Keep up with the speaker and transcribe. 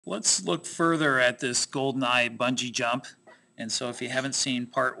Let's look further at this GoldenEye bungee jump. And so if you haven't seen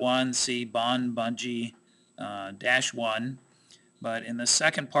part one, see BondBungee-1. But in the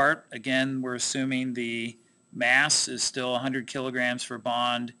second part, again, we're assuming the mass is still 100 kilograms for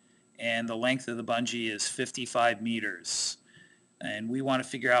Bond and the length of the bungee is 55 meters. And we want to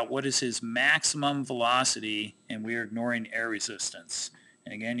figure out what is his maximum velocity, and we are ignoring air resistance.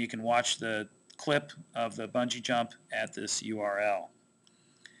 And again, you can watch the clip of the bungee jump at this URL.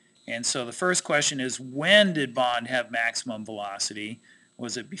 And so the first question is, when did Bond have maximum velocity?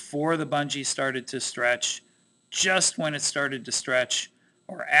 Was it before the bungee started to stretch, just when it started to stretch,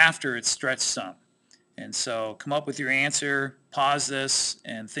 or after it stretched some? And so come up with your answer, pause this,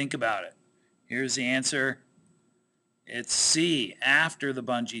 and think about it. Here's the answer. It's C, after the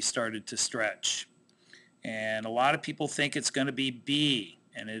bungee started to stretch. And a lot of people think it's going to be B,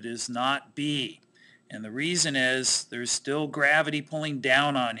 and it is not B. And the reason is there's still gravity pulling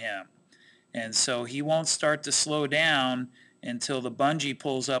down on him. And so he won't start to slow down until the bungee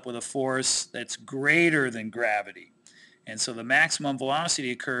pulls up with a force that's greater than gravity. And so the maximum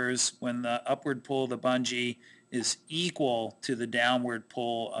velocity occurs when the upward pull of the bungee is equal to the downward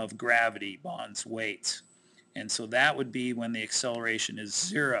pull of gravity, Bond's weight. And so that would be when the acceleration is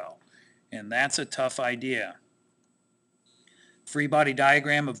 0. And that's a tough idea. Free body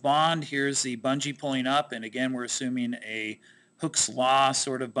diagram of Bond. Here's the bungee pulling up, and again we're assuming a Hooke's law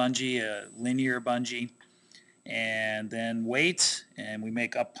sort of bungee, a linear bungee. And then weight, and we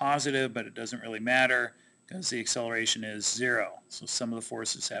make up positive, but it doesn't really matter because the acceleration is 0. So some of the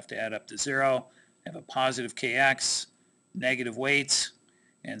forces have to add up to 0. I have a positive kx, negative weight,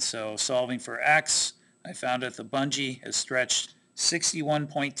 and so solving for x, I found that the bungee has stretched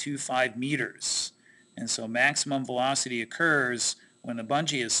 61.25 meters. And so maximum velocity occurs when the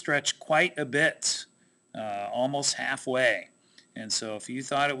bungee is stretched quite a bit, almost halfway. And so if you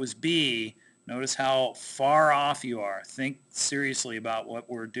thought it was B, notice how far off you are. Think seriously about what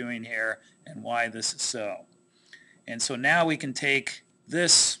we're doing here and why this is so. And so now we can take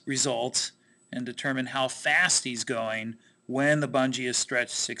this result and determine how fast he's going when the bungee is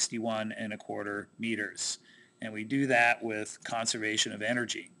stretched 61.25 meters. And we do that with conservation of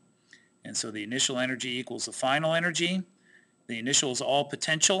energy. And so the initial energy equals the final energy. The initial is all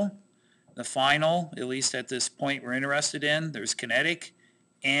potential. The final, at least at this point we're interested in, there's kinetic.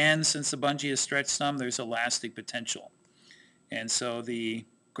 And since the bungee is stretched some, there's elastic potential. And so the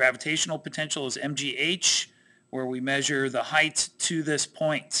gravitational potential is mgh, where we measure the height to this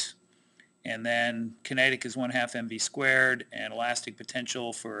point. And then kinetic is 1/2 mv squared, and elastic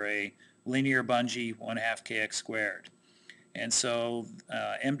potential for a linear bungee, 1/2 kx squared. And so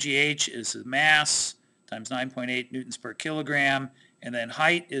mgh is the mass times 9.8 newtons per kilogram, and then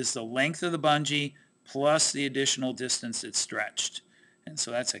height is the length of the bungee plus the additional distance it's stretched. And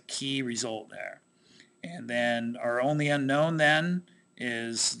so that's a key result there. And then our only unknown then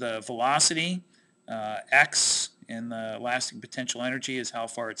is the velocity. X in the elastic potential energy is how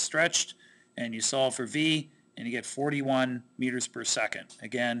far it's stretched. And you solve for V, and you get 41 meters per second.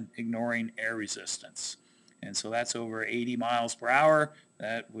 Again, ignoring air resistance. And so that's over 80 miles per hour.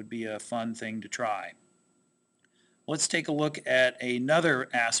 That would be a fun thing to try. Let's take a look at another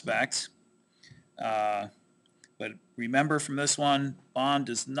aspect. But remember from this one, Bond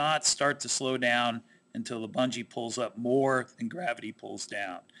does not start to slow down until the bungee pulls up more than gravity pulls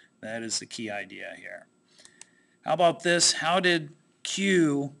down. That is the key idea here. How about this? How did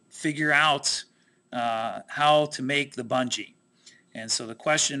Q figure out how to make the bungee? And so the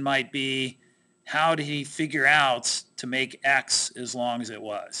question might be, how did he figure out to make X as long as it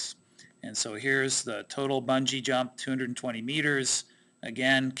was? And so here's the total bungee jump, 220 meters.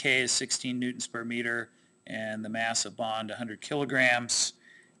 Again, K is 16 newtons per meter, and the mass of Bond 100 kilograms.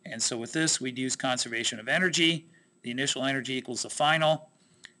 And so with this, we'd use conservation of energy. The initial energy equals the final.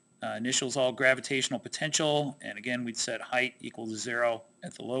 Initial is all gravitational potential, and again we'd set height equal to 0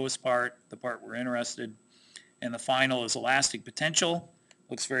 at the lowest part, the part we're interested. And the final is elastic potential.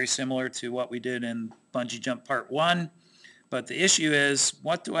 Looks very similar to what we did in bungee jump part 1. But the issue is,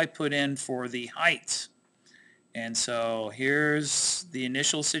 what do I put in for the height? And so here's the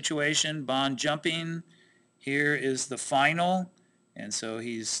initial situation, Bond jumping. Here is the final, and so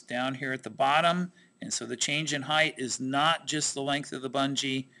he's down here at the bottom. And so the change in height is not just the length of the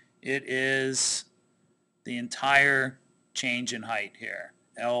bungee, it is the entire change in height here,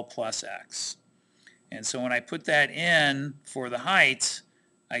 L plus X. And so when I put that in for the height,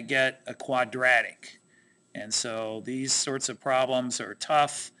 I get a quadratic. And so these sorts of problems are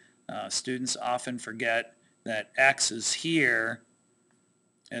tough. Students often forget that X is here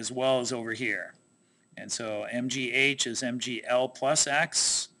as well as over here. And so MGH is MGL plus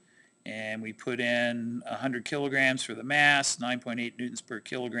X. and we put in 100 kilograms for the mass, 9.8 newtons per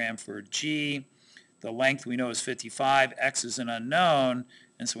kilogram for G. The length we know is 55, X is an unknown,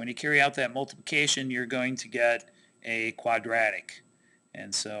 and so when you carry out that multiplication, you're going to get a quadratic.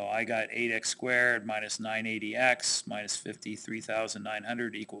 And so I got 8x squared minus 980x minus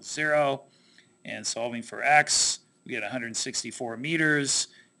 53,900 equals 0. And solving for x, we get 164 meters.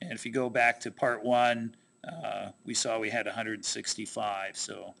 And if you go back to part 1, we saw we had 165.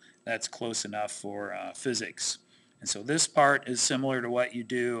 So that's close enough for physics. And so this part is similar to what you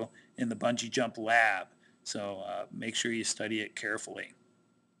do in the bungee jump lab. So make sure you study it carefully.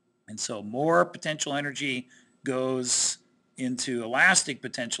 And so more potential energy goes into elastic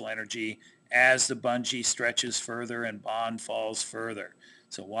potential energy as the bungee stretches further and Bond falls further.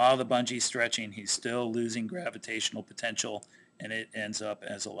 So while the bungee's stretching, he's still losing gravitational potential, and it ends up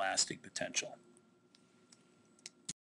as elastic potential.